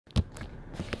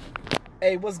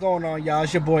Hey, what's going on, y'all?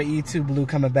 It's your boy E2 Blue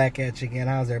coming back at you again.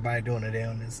 How's everybody doing today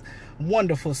on this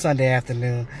wonderful Sunday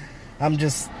afternoon? I'm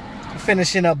just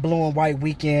finishing up Blue and White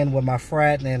weekend with my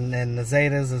frat and the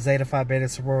Zetas, the Zeta Phi Beta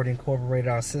Sorority Incorporated,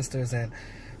 our sisters, and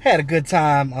had a good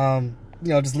time, you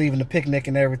know, just leaving the picnic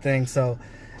and everything. So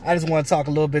I just want to talk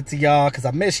a little bit to y'all because I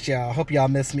missed y'all. I hope y'all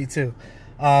missed me too.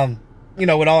 You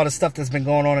know, with all the stuff that's been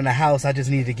going on in the house, I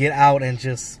just need to get out and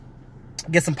just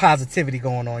get some positivity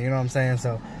going on, you know what I'm saying?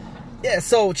 So yeah,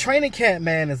 so training camp,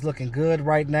 man, is looking good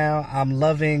right now. I'm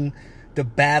loving the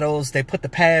battles. They put the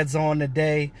pads on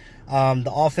today.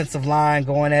 The offensive line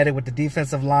going at it with the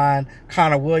defensive line.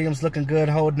 Connor Williams looking good,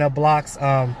 holding up blocks.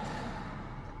 The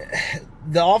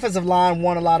offensive line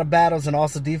won a lot of battles, and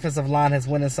also defensive line has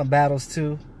winning some battles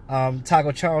too.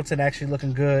 Taco Charlton actually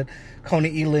looking good.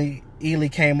 Coney Ely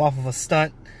came off of a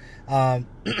stunt,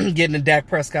 getting in Dak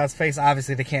Prescott's face.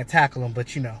 Obviously, they can't tackle him,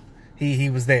 but, you know,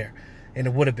 he was there. And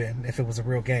it would have been if it was a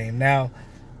real game. Now,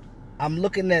 I'm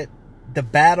looking at the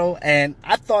battle, and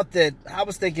I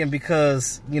was thinking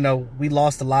because, you know, we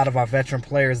lost a lot of our veteran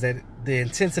players, that the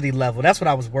intensity level, that's what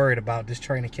I was worried about this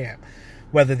training camp,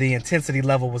 whether the intensity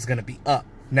level was going to be up.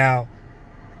 Now,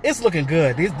 it's looking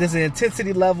good. This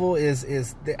intensity level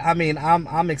is I mean,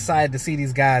 I'm excited to see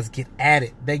these guys get at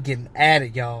it. They getting at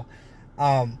it, y'all.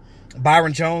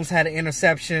 Byron Jones had an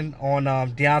interception on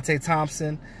Deontay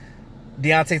Thompson.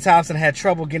 Deontay Thompson had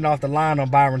trouble getting off the line on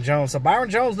Byron Jones. So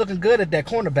Byron Jones looking good at that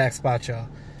cornerback spot, y'all.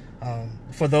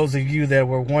 For those of you that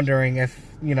were wondering if,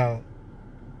 you know,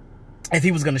 if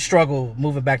he was going to struggle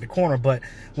moving back to corner. But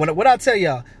what I tell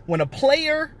y'all, when a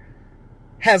player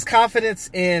has confidence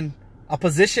in a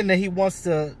position that he wants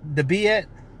to be at,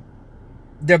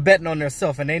 they're betting on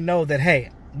themselves. And they know that, hey,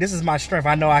 this is my strength.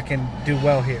 I know I can do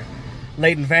well here.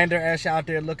 Leighton Vander Esch out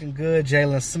there looking good.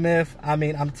 Jalen Smith. I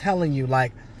mean, I'm telling you,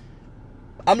 like,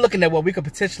 I'm looking at what we could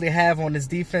potentially have on this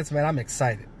defense, man. I'm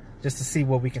excited just to see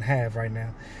what we can have right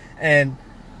now. And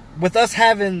with us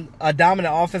having a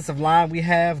dominant offensive line we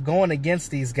have going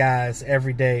against these guys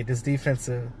every day, this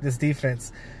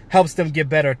defense helps them get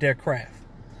better at their craft.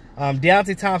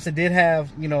 Deontay Thompson did have,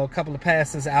 you know, a couple of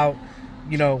passes out,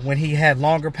 you know, when he had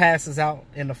longer passes out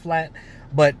in the flat.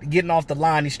 But getting off the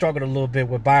line, he struggled a little bit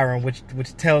with Byron,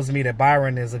 which tells me that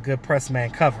Byron is a good press man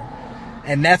cover.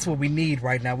 And that's what we need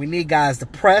right now. We need guys to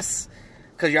press,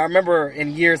 because y'all remember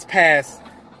in years past,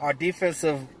 our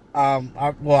defensive,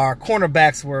 our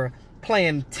cornerbacks were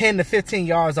playing 10 to 15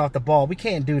 yards off the ball. We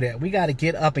can't do that. We got to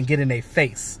get up and get in their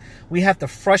face. We have to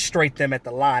frustrate them at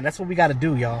the line. That's what we got to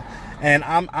do, y'all. And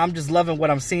I'm just loving what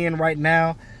I'm seeing right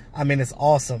now. I mean, it's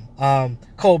awesome.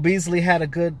 Cole Beasley had a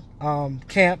good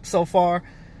camp so far.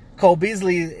 Cole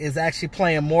Beasley is actually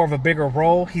playing more of a bigger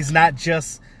role. He's not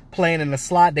just playing in the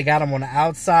slot. They got him on the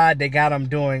outside. They got him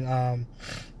doing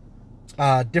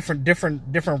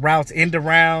different routes, end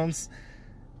arounds,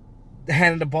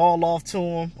 handing the ball off to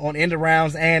him on end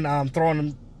arounds, and throwing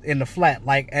them in the flat,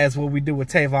 like as what we do with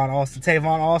Tavon Austin.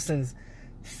 Tavon Austin's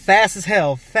fast as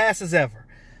hell, fast as ever.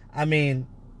 I mean,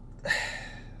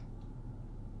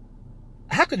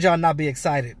 how could y'all not be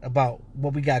excited about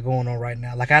what we got going on right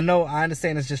now? Like, I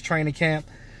understand it's just training camp.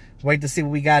 Wait to see what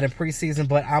we got in preseason,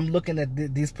 but I'm looking at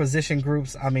these position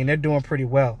groups. I mean, they're doing pretty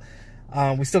well.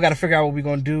 We still got to figure out what we're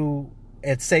going to do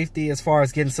at safety as far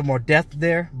as getting some more depth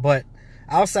there. But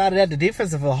outside of that, the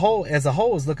defense as a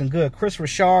whole is looking good. Chris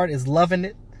Richard is loving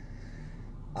it.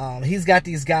 He's got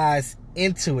these guys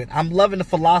into it. I'm loving the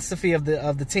philosophy of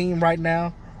the team right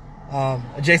now.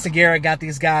 Jason Garrett got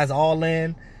these guys all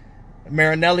in.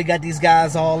 Marinelli got these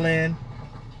guys all in.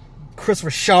 Chris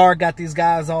Richard got these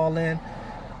guys all in.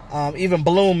 Even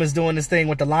Bloom is doing this thing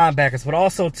with the linebackers, but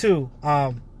also too,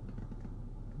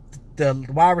 the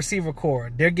wide receiver core,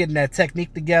 they're getting that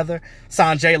technique together.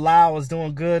 Sanjay Lal is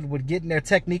doing good with getting their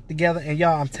technique together. And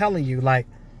y'all, I'm telling you, like,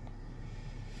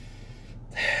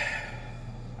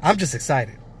 I'm just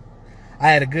excited. I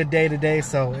had a good day today,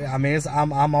 so I mean,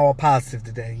 I'm all positive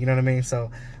today. You know what I mean?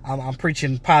 So I'm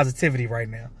preaching positivity right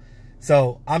now.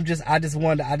 So I just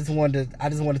wanted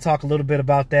to talk a little bit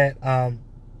about that.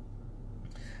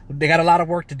 They got a lot of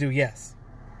work to do, yes.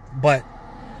 But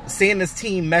seeing this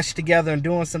team mesh together and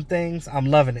doing some things, I'm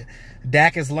loving it.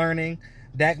 Dak is learning.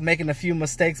 Dak making a few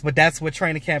mistakes, but that's what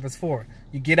training camp is for.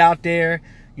 You get out there,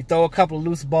 you throw a couple of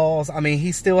loose balls. I mean,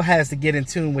 he still has to get in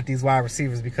tune with these wide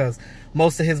receivers because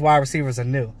most of his wide receivers are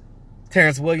new.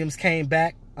 Terrence Williams came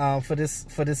back for this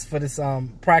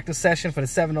practice session for the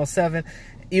 707.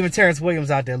 Even Terrence Williams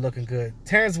out there looking good.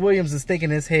 Terrence Williams is thinking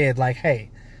in his head like,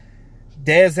 hey,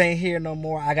 Dez ain't here no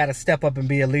more. I got to step up and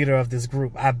be a leader of this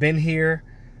group. I've been here.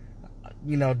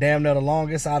 you know, damn near the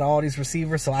longest out of all these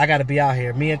receivers. So I got to be out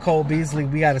here. Me and Cole Beasley,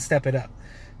 we got to step it up.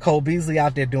 Cole Beasley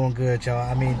out there doing good, y'all.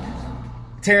 I mean,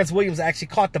 Terrence Williams actually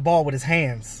caught the ball with his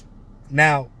hands.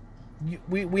 Now,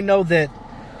 we know that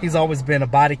he's always been a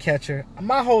body catcher.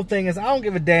 My whole thing is I don't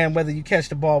give a damn whether you catch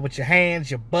the ball with your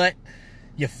hands, your butt,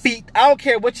 your feet. I don't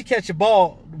care what you catch your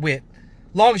ball with,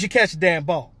 long as you catch the damn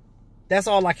ball. That's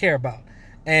all I care about.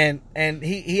 And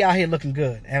he out here looking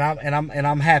good, and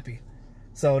I'm happy.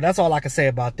 So that's all I can say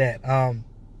about that.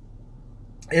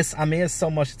 It's so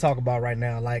much to talk about right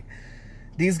now. Like,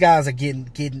 these guys are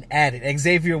getting at it.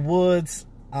 Xavier Woods,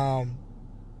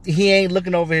 he ain't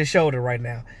looking over his shoulder right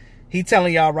now. He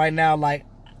telling y'all right now, like,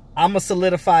 I'm gonna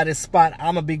solidify this spot.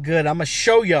 I'm gonna be good. I'm gonna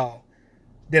show y'all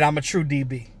that I'm a true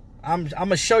DB. I'm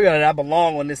gonna show y'all that I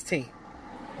belong on this team.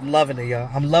 I'm loving it, y'all.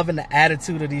 I'm loving the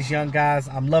attitude of these young guys.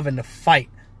 I'm loving the fight.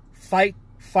 Fight,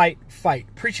 fight, fight.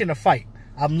 Preaching the fight.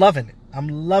 I'm loving it. I'm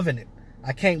loving it.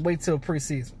 I can't wait till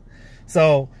preseason.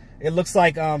 So it looks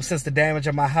like since the damage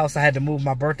of my house, I had to move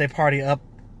my birthday party up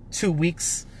 2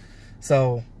 weeks.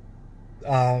 So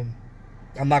I'm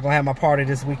not going to have my party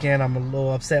this weekend. I'm a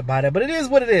little upset by that. But it is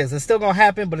what it is. It's still going to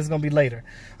happen, but it's going to be later.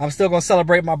 I'm still going to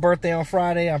celebrate my birthday on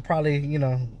Friday. I'm probably, you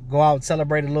know, go out and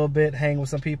celebrate a little bit, hang with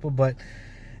some people. But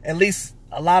at least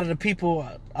a lot of the people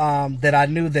that I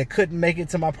knew that couldn't make it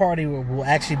to my party will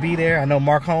actually be there. I know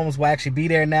Mark Holmes will actually be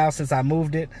there now since I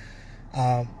moved it,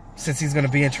 since he's going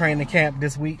to be in training camp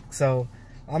this week. So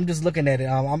I'm just looking at it.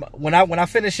 When I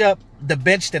finish up the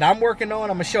bench that I'm working on,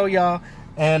 I'm going to show y'all.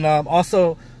 And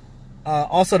also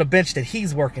the bench that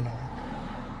he's working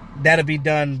on. That'll be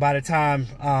done by the time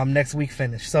next week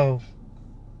finish. So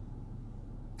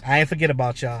I ain't forget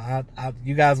about y'all.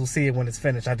 You guys will see it when it's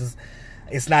finished.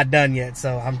 It's not done yet,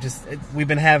 so we've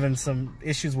been having some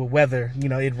issues with weather, you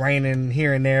know, it raining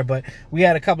here and there, but we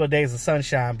had a couple of days of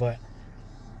sunshine, but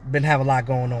been having a lot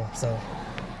going on. So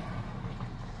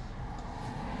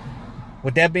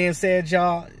with that being said,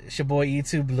 y'all, it's your boy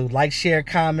E2 Blue. Like, share,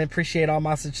 comment. Appreciate all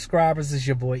my subscribers. It's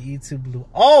your boy E2 Blue.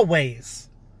 Always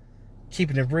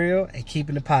keeping it real and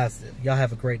keeping it positive. Y'all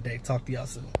have a great day. Talk to y'all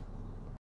soon.